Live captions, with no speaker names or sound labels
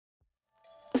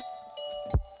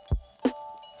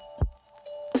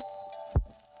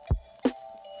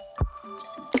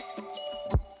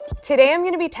Today I'm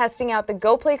going to be testing out the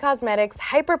GoPlay Cosmetics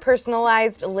Hyper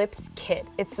Personalized Lips Kit.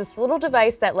 It's this little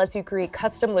device that lets you create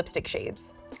custom lipstick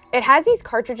shades. It has these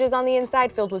cartridges on the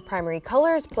inside filled with primary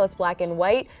colors plus black and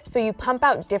white, so you pump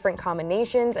out different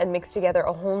combinations and mix together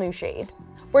a whole new shade.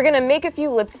 We're gonna make a few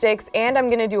lipsticks, and I'm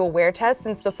gonna do a wear test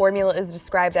since the formula is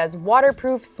described as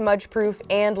waterproof, smudge-proof,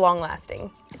 and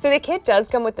long-lasting. So the kit does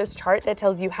come with this chart that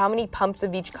tells you how many pumps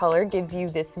of each color gives you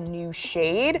this new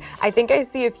shade. I think I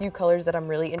see a few colors that I'm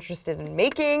really interested in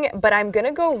making, but I'm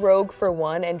gonna go rogue for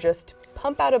one and just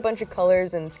pump out a bunch of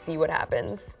colors and see what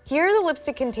happens. Here are the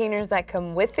lipstick containers that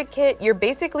come with the kit. You're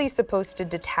basically supposed to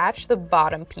detach the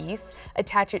bottom piece,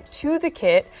 attach it to the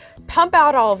kit, pump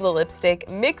out all of the lipstick,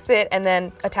 mix it, and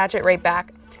then attach it right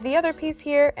back to the other piece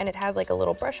here, and it has like a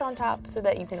little brush on top so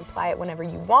that you can apply it whenever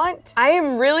you want. I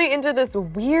am really into this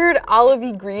weird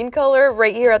olivey green color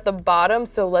right here at the bottom,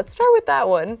 so let's start with that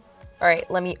one. All right,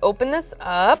 let me open this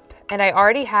up, and I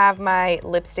already have my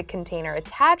lipstick container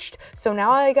attached, so now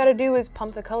all I gotta do is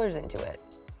pump the colors into it.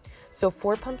 So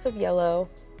 4 pumps of yellow,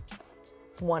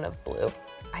 1 of blue.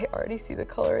 I already see the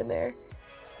color in there.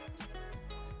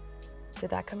 Did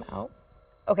that come out?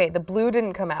 Okay, the blue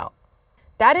didn't come out.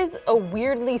 That is a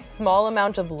weirdly small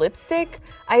amount of lipstick.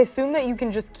 I assume that you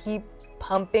can just keep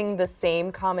pumping the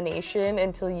same combination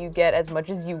until you get as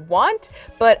much as you want,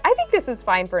 but I think this is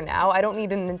fine for now. I don't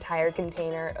need an entire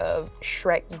container of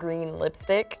Shrek green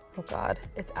lipstick. Oh God,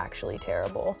 it's actually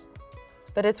terrible.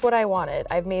 But it's what I wanted.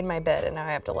 I've made my bed and now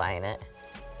I have to lie in it.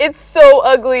 It's so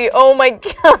ugly, oh my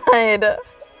God.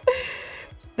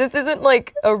 This isn't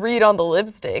like a read on the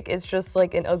lipstick, it's just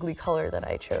like an ugly color that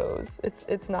I chose.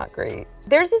 It's not great.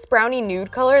 There's this brownie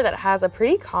nude color that has a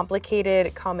pretty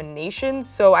complicated combination,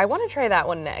 so I want to try that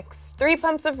one next. 3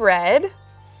 pumps of red,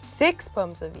 6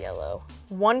 pumps of yellow,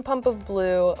 1 pump of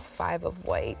blue, 5 of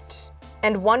white,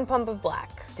 and 1 pump of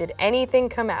black. Did anything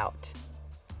come out?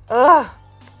 Ugh.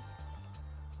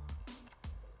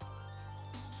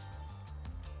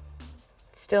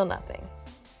 Still nothing.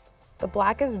 The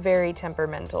black is very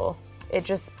temperamental. It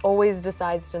just always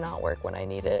decides to not work when I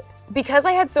need it. Because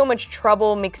I had so much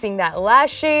trouble mixing that last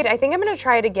shade, I think I'm gonna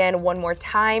try it again one more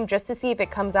time just to see if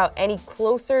it comes out any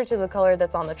closer to the color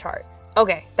that's on the chart.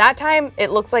 Okay, that time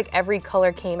it looks like every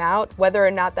color came out. Whether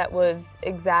or not that was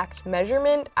exact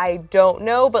measurement, I don't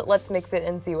know, but let's mix it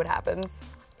and see what happens.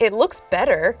 It looks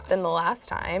better than the last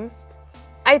time.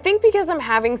 I think because I'm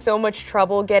having so much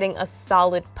trouble getting a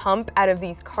solid pump out of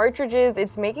these cartridges,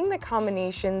 it's making the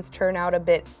combinations turn out a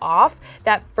bit off.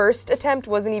 That first attempt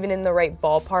wasn't even in the right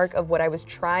ballpark of what I was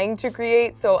trying to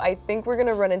create, so I think we're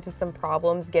gonna run into some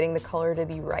problems getting the color to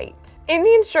be right. In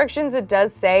the instructions, it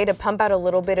does say to pump out a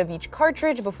little bit of each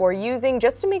cartridge before using,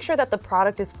 just to make sure that the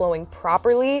product is flowing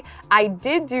properly. I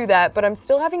did do that, but I'm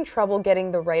still having trouble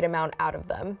getting the right amount out of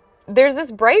them. There's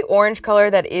this bright orange color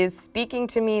that is speaking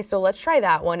to me, so let's try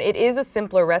that one. It is a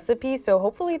simpler recipe, so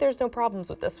hopefully there's no problems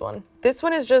with this one. This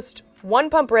one is just 1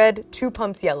 pump red, 2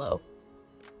 pumps yellow.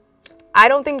 I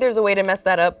don't think there's a way to mess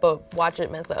that up, but watch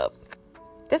it mess up.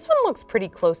 This one looks pretty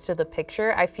close to the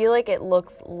picture. I feel like it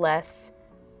looks less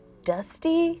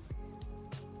dusty.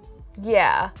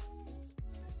 Yeah.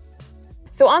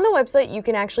 So on the website, you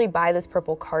can actually buy this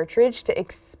purple cartridge to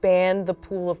expand the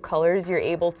pool of colors you're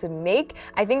able to make.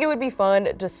 I think it would be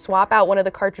fun to swap out one of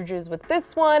the cartridges with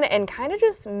this one and kind of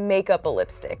just make up a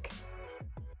lipstick.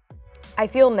 I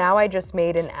feel now I just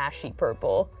made an ashy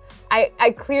purple.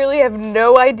 I clearly have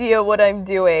no idea what I'm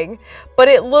doing, but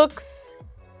it looks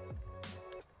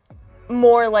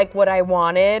more like what I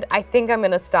wanted. I think I'm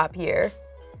gonna stop here.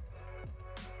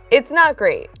 It's not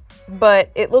great,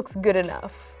 but it looks good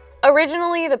enough.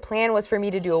 Originally, the plan was for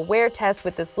me to do a wear test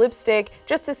with this lipstick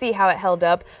just to see how it held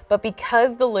up, but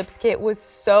because the Lipskit was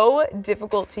so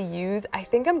difficult to use, I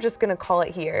think I'm just gonna call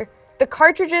it here. The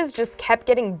cartridges just kept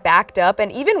getting backed up,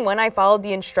 and even when I followed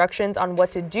the instructions on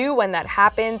what to do when that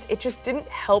happens, it just didn't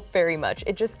help very much.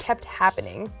 It just kept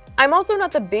happening. I'm also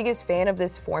not the biggest fan of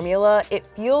this formula. It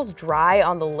feels dry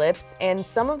on the lips, and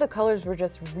some of the colors were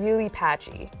just really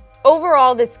patchy.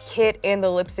 Overall, this kit and the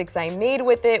lipsticks I made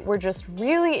with it were just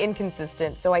really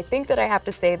inconsistent, so I think that I have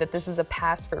to say that this is a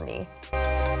pass for me.